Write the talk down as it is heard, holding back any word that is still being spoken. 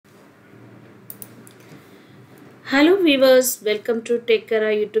Hello viewers, welcome to Take Care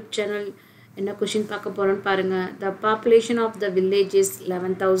YouTube channel. என்ன question பார்க்க போறோம்னு பாருங்க. The population of the village is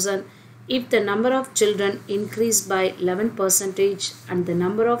 11,000. If the number of children increase by 11% and the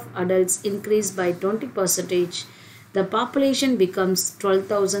number of adults increase by 20%, the population becomes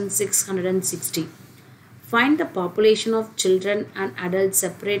 12,660. Find the population of children and adults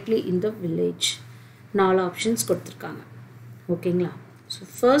separately in the village. 4 options கொடுத்திருக்காங்க. ஓகேங்களா? So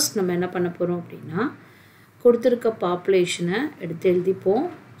first நம்ம என்ன பண்ண போறோம் அப்படினா கொடுத்திருக்க பாப்புலேஷனை எடுத்து எழுதிப்போம்.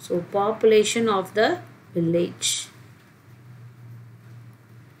 So population of the village.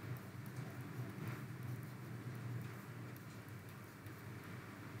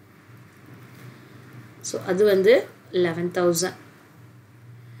 So அது வந்து 11,000.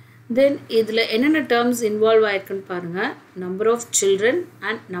 Then இதில் என்னென்ன terms involve ஆயிருக்குன்னு பாருங்க. Number of children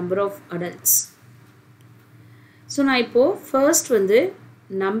and number of adults. So நான் இப்போ first வந்து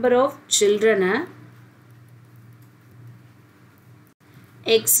number of children-ஐ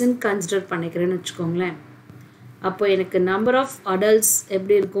xன்னு கன்சிடர் பண்ணிக்கிறேன்னு வச்சுக்கோங்களேன். அப்போ எனக்கு நம்பர் ஆஃப் அடல்ட்ஸ்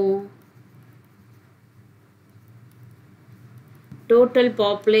எப்படி இருக்கும்? டோட்டல்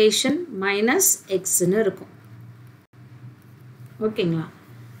பாப்புலேஷன் மைனஸ் எக்ஸ்ன்னு இருக்கும். ஓகேங்களா?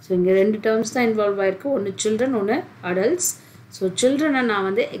 ஸோ இங்கே 2 டேர்ம்ஸ் தான் இன்வால்வ் ஆயிருக்கு. ஒன்று சில்ட்ரன், ஒன்று அடல்ட்ஸ். ஸோ சில்ட்ரனை நான்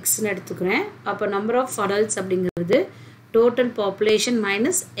வந்து எக்ஸ்ன்னு எடுத்துக்கிறேன். அப்போ நம்பர் ஆஃப் அடல்ட்ஸ் அப்படிங்கிறது டோட்டல் பாப்புலேஷன்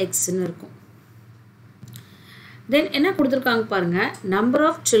மைனஸ் எக்ஸ்ன்னு இருக்கும். Then என்ன கொடுத்திருக்காங்க பாருங்க, number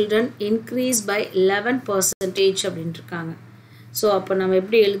of children increase by 11% அப்படினு இருக்காங்க. ஸோ அப்போ நம்ம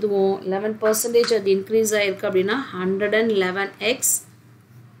எப்படி எழுதுவோம்? 11% அது இன்க்ரீஸ் ஆயிருக்கு அப்படின்னா 111x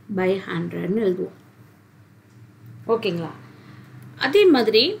by 100ன்னு எழுதுவோம். ஓகேங்களா? அதே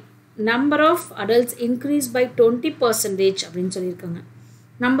மாதிரி number of adults increase by 20% அப்படின்னு சொல்லியிருக்காங்க.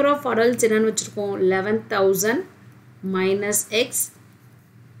 number of adults என்னன்னு வச்சுருக்கோம்? 11,000 minus x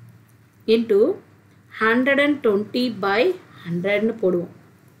into 120 by 100ன்னு போடுவோம்.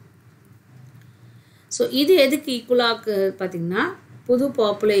 ஸோ இது எதுக்கு ஈக்குவலாக பார்த்தீங்கன்னா புது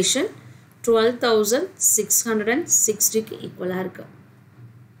பாப்புலேஷன் 12,660க்கு ஈக்குவலாக இருக்கு.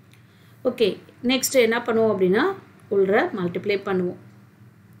 ஓகே, நெக்ஸ்ட் என்ன பண்ணுவோம் அப்படின்னா உள்ள மல்டிப்ளை பண்ணுவோம்.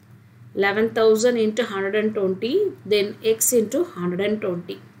 11,000 into 120 then x into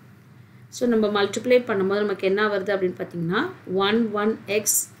 120. So நம்ம மல்டிப்ளை பண்ணும்போது நமக்கு என்ன வருது அப்படின்னு பார்த்தீங்கன்னா 11x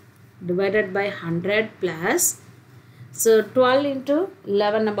divided by 100 plus, so 12 into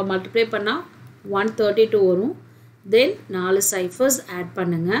 11 நம்ம multiply பண்ணா 132 வரும். then 4 ciphers add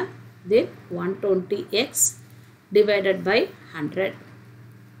பண்ணுங்க. then 120x divided by 100.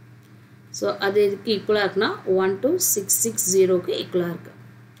 so அது இதுக்கு ஈக்குவலாக இருக்குன்னா 12660க்கு ஈக்குவலாக இருக்கு.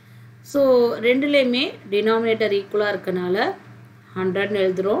 ஸோ ரெண்டுலேயுமே டினாமினேட்டர் ஈக்குவலாக இருக்கனால 100ன்னு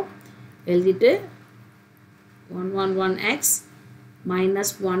எழுதுகிறோம். எழுதிட்டு 111x minus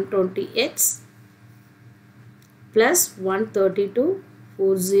 120x plus 132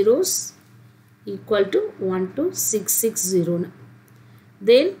 4 zeros equal to 12660.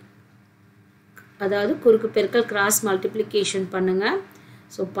 then அதாவது குறுக்கு பெருக்கல் கிராஸ் மல்டிப்ளிகேஷன் பண்ணுங்க.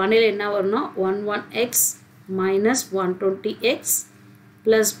 ஸோ பண்ணையில் என்ன வரும்னா 11x minus 120x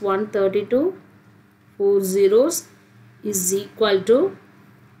plus 132 4 zeros is equal to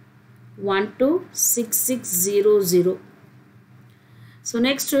 12660. So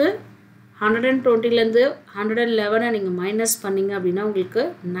next 120லேருந்து 111 நீங்கள் மைனஸ் பண்ணிங்க அப்படின்னா உங்களுக்கு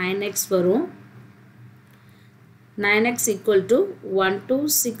 9x வரும். 9x equal to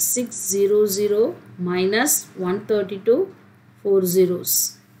 12660 minus 132 4 zeros.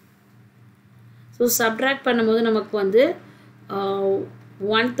 So subtract பண்ணும்போது நமக்கு வந்து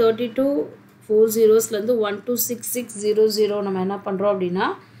 132 4 zerosலேருந்து 12660 நம்ம என்ன பண்ணுறோம் அப்படின்னா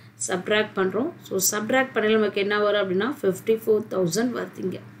சப்ட்ராக்ட் பண்ணுறோம். ஸோ சப்ட்ராக்ட் பண்ணல நமக்கு என்ன வரும் அப்படின்னா 54,000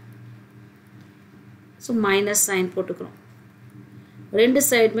 வருதுங்க. ஸோ மைனஸ் சைன் போட்டுக்கிறோம். ரெண்டு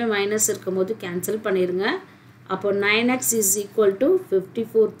சைடுமே மைனஸ் இருக்கும் போது கேன்சல் பண்ணிடுங்க. அப்போ 9x is equal to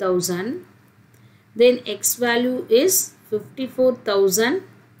 54,000. Then X value is 54,000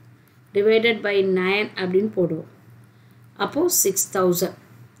 divided by 9 அப்படின்னு போடுவோம். அப்போது 6,000.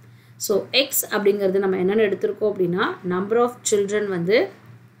 ஸோ எக்ஸ் அப்படிங்கிறது நம்ம என்னென்னு எடுத்திருக்கோம் அப்படின்னா நம்பர் ஆஃப் சில்ட்ரன் வந்து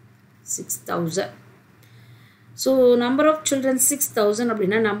 6,000. ஸோ நம்பர் ஆஃப் சில்ட்ரன் 6,000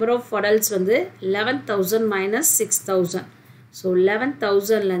 அப்படின்னா நம்பர் ஆஃப் அடல்ட்ஸ் வந்து 11,000 மைனஸ் 6,000. ஸோ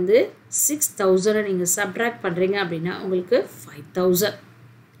 11,000லேருந்து 6,000 நீங்கள் சப்ட்ராக்ட் பண்ணுறீங்க அப்படின்னா உங்களுக்கு 5,000.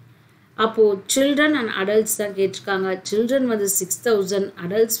 அப்போது சில்ட்ரன் அண்ட் அடல்ட்ஸ் தான் கேட்டிருக்காங்க. சில்ட்ரன் வந்து 6,000,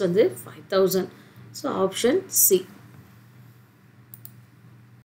 அடல்ட்ஸ் வந்து 5,000. So option C.